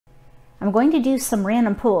I'm going to do some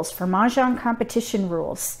random pulls for Mahjong Competition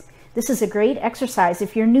Rules. This is a great exercise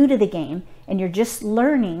if you're new to the game and you're just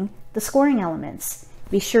learning the scoring elements.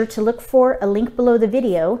 Be sure to look for a link below the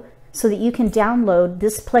video so that you can download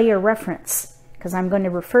this player reference, because I'm going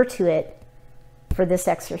to refer to it for this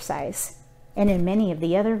exercise and in many of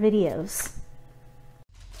the other videos.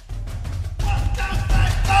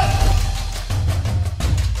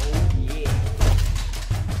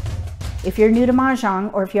 If you're new to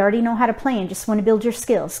Mahjong, or if you already know how to play and just want to build your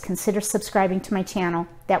skills, consider subscribing to my channel.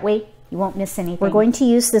 That way you won't miss anything. We're going to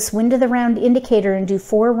use this wind of the round indicator and do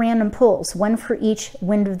 4 random pulls, 1 for each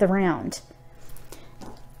wind of the round.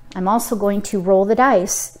 I'm also going to roll the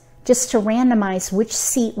dice just to randomize which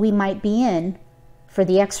seat we might be in for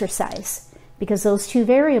the exercise, because those 2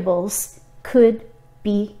 variables could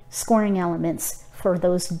be scoring elements for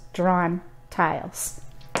those drawn tiles.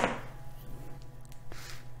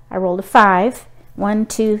 I rolled a 5. 1,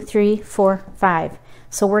 2, 3, 4, 5.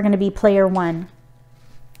 So we're going to be player 1.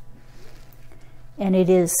 And it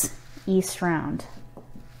is east round.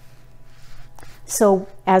 So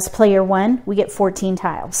as player 1, we get 14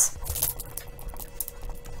 tiles.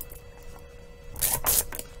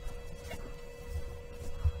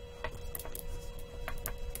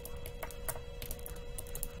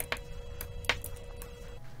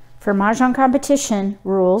 For Mahjong competition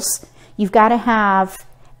rules, you've got to have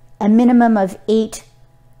a minimum of 8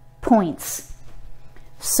 points.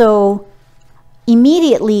 So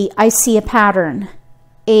immediately I see a pattern.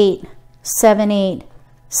 8, 7, 8,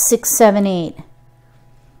 6, 7, 8.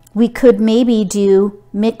 We could maybe do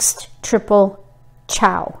mixed triple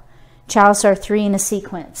chow. Chows are 3 in a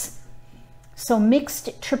sequence. So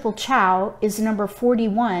mixed triple chow is number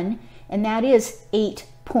 41, and that is 8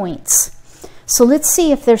 points. So let's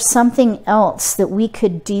see if there's something else that we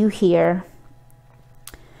could do here.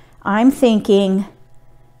 I'm thinking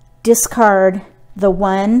discard the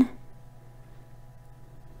 1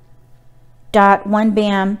 dot 1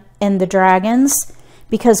 bam and the dragons,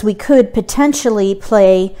 because we could potentially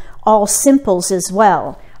play all simples as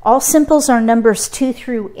well. All simples are numbers 2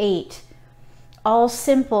 through 8. All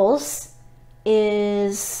simples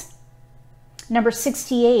is number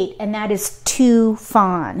 68, and that is 2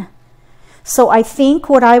 fawn. So I think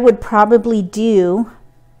what I would probably do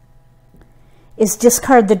is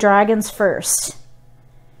discard the dragons first.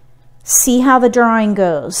 See how the drawing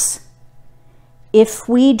goes. If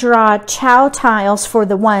we draw chow tiles for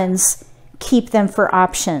the ones, keep them for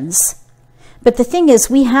options. But the thing is,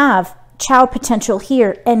 we have chow potential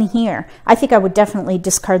here and here. I think I would definitely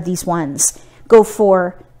discard these ones. Go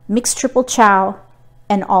for mixed triple chow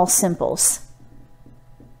and all simples.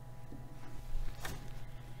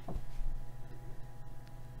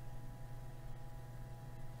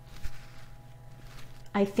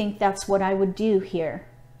 I think that's what I would do here.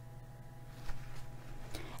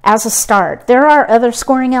 As a start, there are other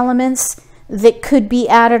scoring elements that could be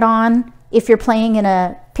added on if you're playing in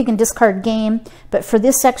a pick and discard game, but for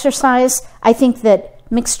this exercise, I think that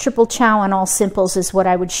mixed triple chow and all simples is what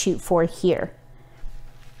I would shoot for here.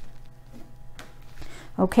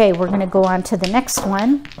 Okay, we're going to go on to the next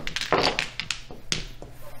one.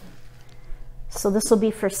 So this will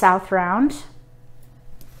be for south round.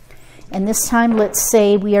 And this time, let's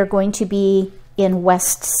say we are going to be in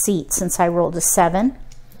west seat, since I rolled a 7.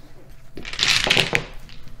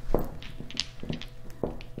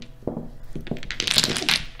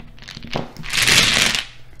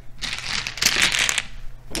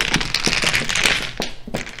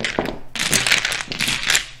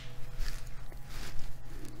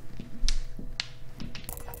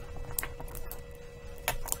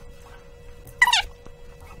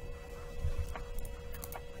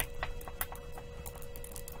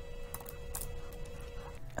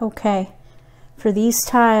 Okay, for these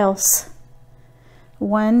tiles,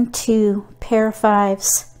 1, 2, pair of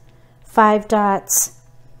 5s, 5 dots,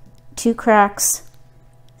 2 cracks,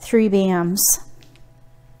 3 bams,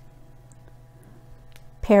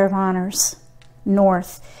 pair of honors,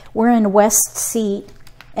 north. We're in west seat,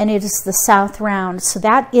 and it is the south round, so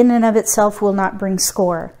that in and of itself will not bring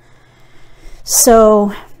score.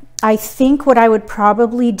 So I think what I would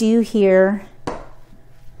probably do here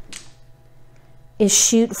is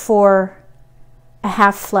shoot for a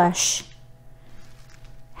half flush.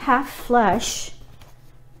 Half flush,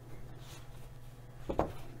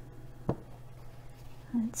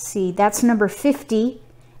 let's see, that's number 50,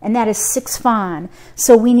 and that is 6 fawn.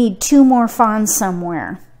 So we need 2 more fawn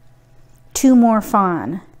somewhere. 2 more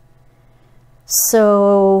fawn.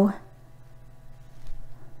 So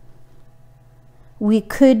we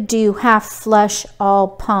could do half flush all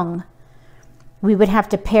pung. We would have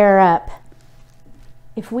to pair up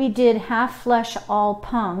if we did half flush all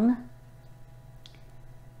pung,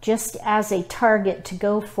 just as a target to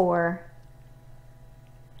go for,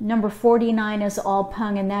 number 49 is all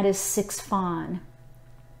pung, and that is 6 fawn.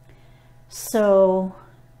 So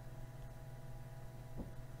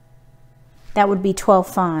that would be 12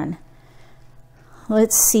 fawn.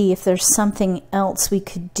 Let's see if there's something else we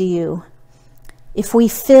could do. If we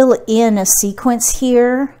fill in a sequence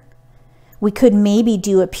here, we could maybe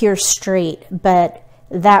do a pure straight, but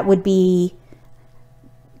that would be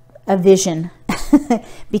a vision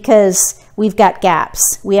because we've got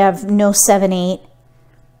gaps. We have no 7, 8.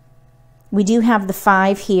 We do have the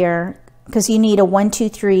 5 here because you need a 1, 2,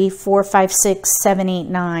 3, 4, 5, 6, 7, 8,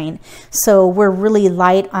 9. So we're really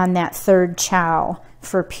light on that third chow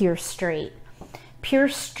for pure straight. Pure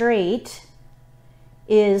straight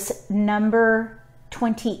is number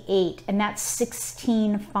 28, and that's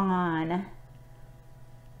 16 fawn.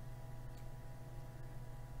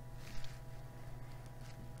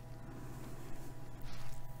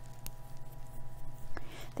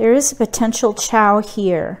 There is a potential chow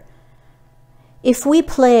here. If we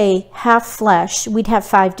play half flush, we'd have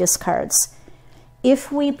 5 discards.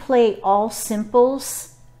 If we play all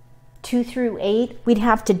simples, 2 through 8, we'd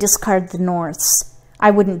have to discard the norths. I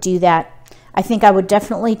wouldn't do that. I think I would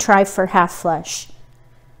definitely try for half flush.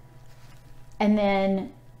 And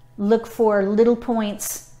then look for little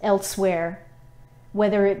points elsewhere,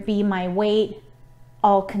 whether it be my weight,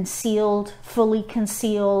 all concealed, fully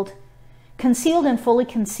concealed, concealed and fully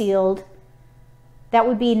concealed. That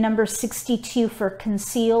would be number 62 for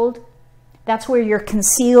concealed. That's where you're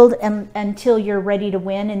concealed until you're ready to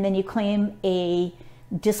win, and then you claim a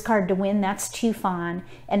discard to win. That's 2 fawn.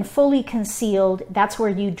 And fully concealed, that's where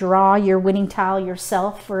you draw your winning tile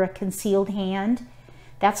yourself for a concealed hand.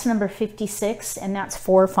 That's number 56, and that's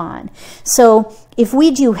 4 fawn. So if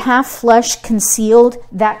we do half flush concealed,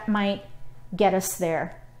 that might get us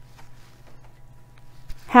there.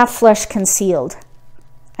 Half flush concealed,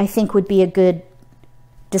 I think, would be a good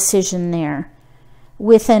decision there,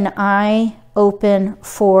 with an eye open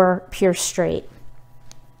for pure straight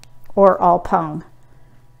or all pung.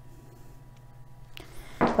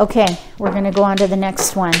 Okay, we're going to go on to the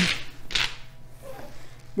next one.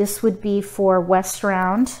 This would be for West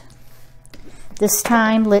round. This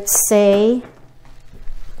time, let's say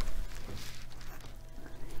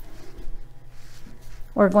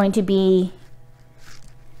we're going to be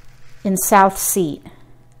in South Seat.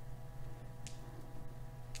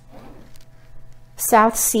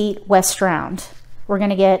 South Seat, West round. We're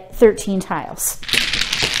going to get 13 tiles.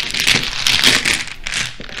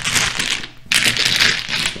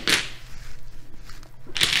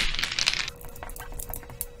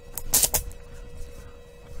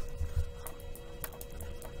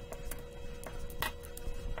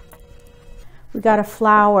 We got a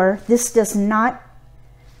flower. This does not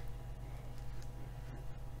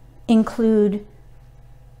include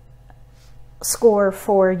score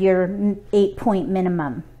for your 8-point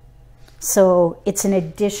minimum. So it's an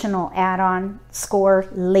additional add-on score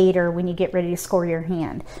later when you get ready to score your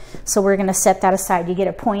hand. So we're going to set that aside. You get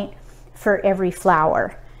a point for every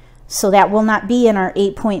flower. So that will not be in our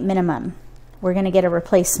 8-point minimum. We're going to get a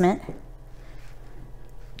replacement.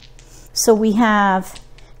 So we have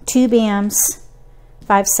 2 BAMs,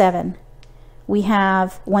 5, 7. We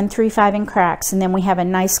have 1, 3, 5 in cracks, and then we have a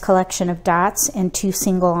nice collection of dots and 2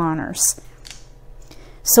 single honors.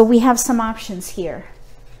 So we have some options here.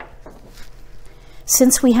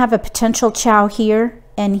 Since we have a potential chow here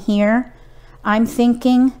and here, I'm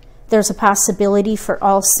thinking there's a possibility for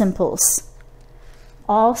all simples.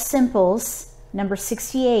 All simples, number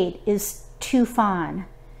 68, is 2 fawn.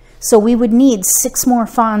 So we would need 6 more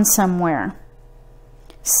fawn somewhere.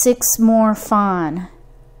 6 more fawn.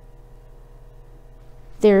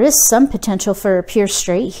 There is some potential for a pure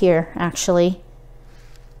straight here, actually.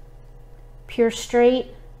 Pure straight,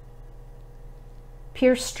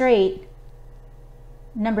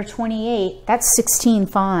 number 28, that's 16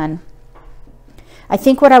 fawn. I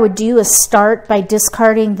think what I would do is start by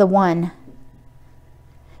discarding the 1,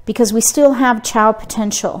 because we still have chow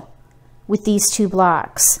potential with these 2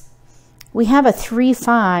 blocks. We have a 3,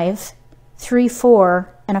 5, 3,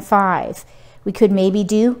 4, and a 5. We could maybe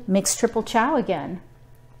do mixed triple chow again.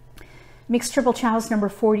 Mixed triple chow is number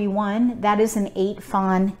 41. That is an 8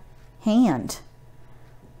 fawn hand.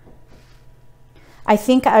 I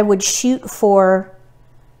think I would shoot for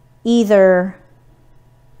either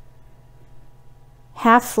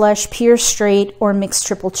half flush, pure straight, or mixed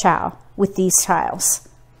triple chow with these tiles.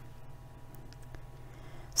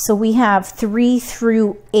 So we have 3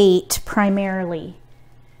 through 8 primarily.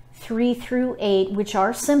 3 through 8, which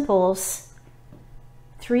are simples,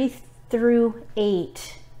 3 through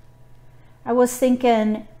 8. I was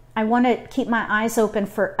thinking I want to keep my eyes open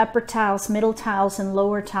for upper tiles, middle tiles, and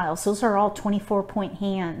lower tiles. Those are all 24-point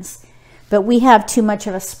hands, but we have too much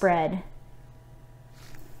of a spread.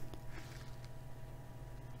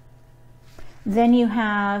 Then you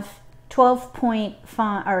have 12-point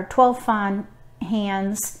fawn or 12 fawn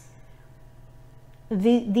hands.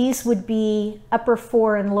 These would be upper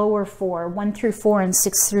 4 and lower 4, 1 through 4 and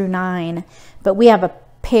 6 through 9. But we have a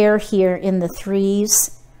pair here in the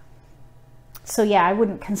 3s. So yeah, I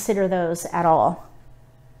wouldn't consider those at all.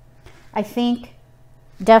 I think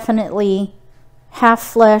definitely half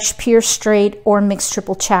flush, pure straight, or mixed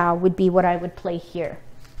triple chow would be what I would play here.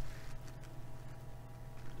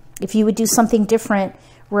 If you would do something different,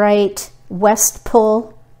 write west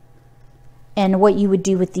pull and what you would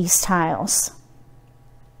do with these tiles.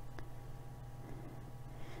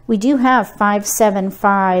 We do have 5, 7,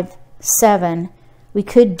 5, 7. We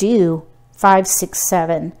could do 5, 6,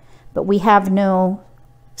 7, but we have no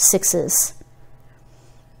 6s.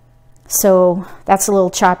 So that's a little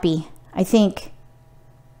choppy. I think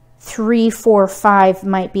 3, 4, 5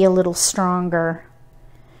 might be a little stronger.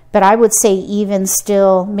 But I would say even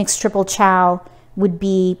still, mixed triple chow would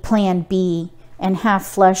be plan B, and half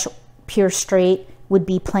flush pure straight would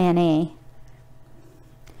be plan A.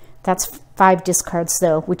 That's 5 discards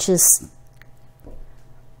though, which is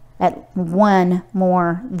at 1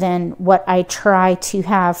 more than what I try to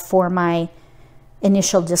have for my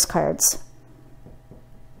initial discards.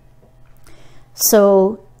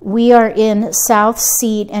 So we are in south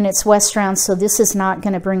seat and it's west round, so this is not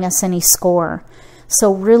going to bring us any score.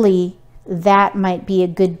 So really, that might be a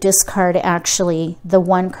good discard actually, the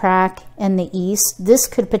 1 crack and the east. This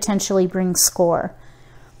could potentially bring score.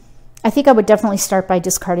 I think I would definitely start by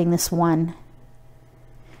discarding this 1.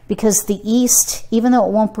 Because the east, even though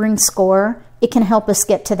it won't bring score, it can help us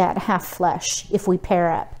get to that half flush if we pair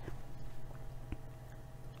up.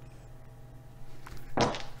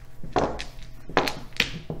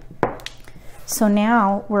 So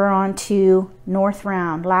now we're on to north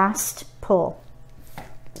round, last pull.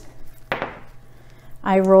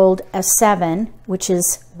 I rolled a 7, which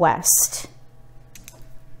is west.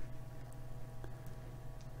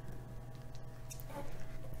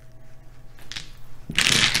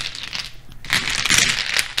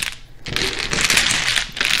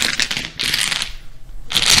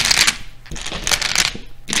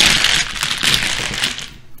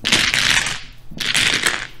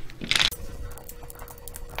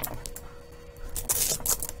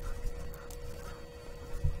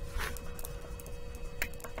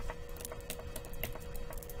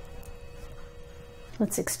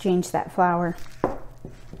 Let's exchange that flower.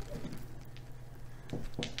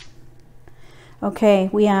 Okay,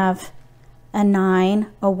 we have a 9,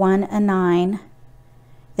 a 1, a 9.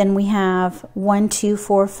 Then we have 1, 2,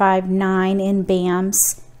 4, 5, 9 in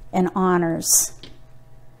BAMs and honors.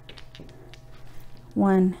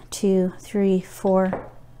 1, 2, 3,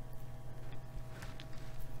 4,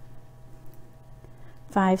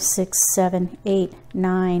 5, 6, 7, 8,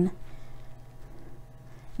 9.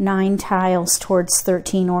 9 tiles towards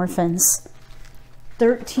 13 orphans.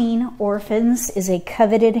 13 orphans is a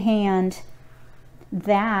coveted hand.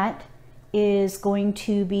 That is going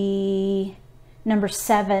to be number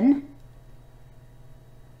 7.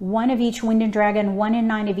 1 of each wind and dragon, 1 and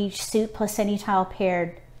 9 of each suit, plus any tile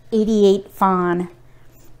paired. 88 fawn.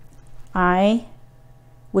 I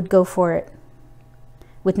would go for it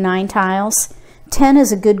with 9 tiles. 10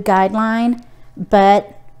 is a good guideline,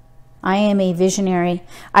 but I am a visionary.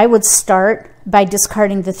 I would start by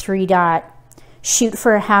discarding the 3 dot, shoot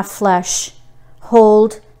for a half flush,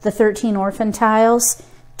 hold the 13 orphan tiles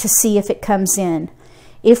to see if it comes in.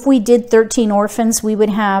 If we did 13 orphans, we would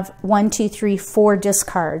have 1, 2, 3, 4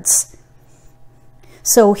 discards.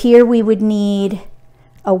 So here we would need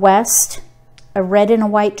a west, a red and a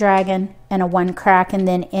white dragon, and a 1 crack, and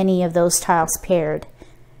then any of those tiles paired.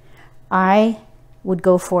 I would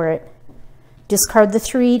go for it. Discard the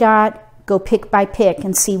 3 dot, go pick by pick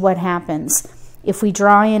and see what happens. If we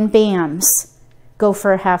draw in BAMs, go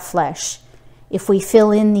for a half flush. If we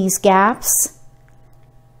fill in these gaps,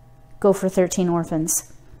 go for 13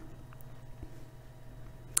 orphans.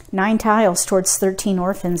 9 tiles towards 13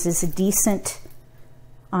 orphans is a decent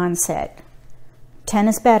onset. 10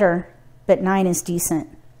 is better, but 9 is decent,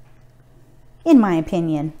 in my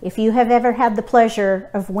opinion. If you have ever had the pleasure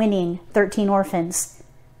of winning 13 orphans,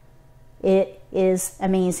 it is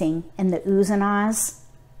amazing, and the oohs and ahs,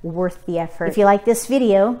 worth the effort. If you like this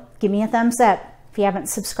video, give me a thumbs up. If you haven't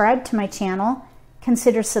subscribed to my channel,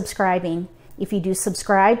 consider subscribing. If you do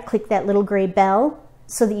subscribe, click that little gray bell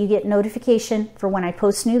so that you get notification for when I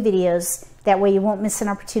post new videos. That way you won't miss an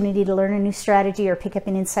opportunity to learn a new strategy or pick up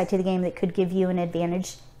an insight to the game that could give you an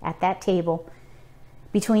advantage at that table.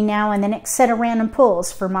 Between now and the next set of random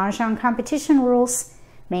pulls for Mahjong Competition Rules,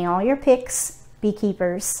 may all your picks be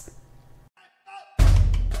keepers.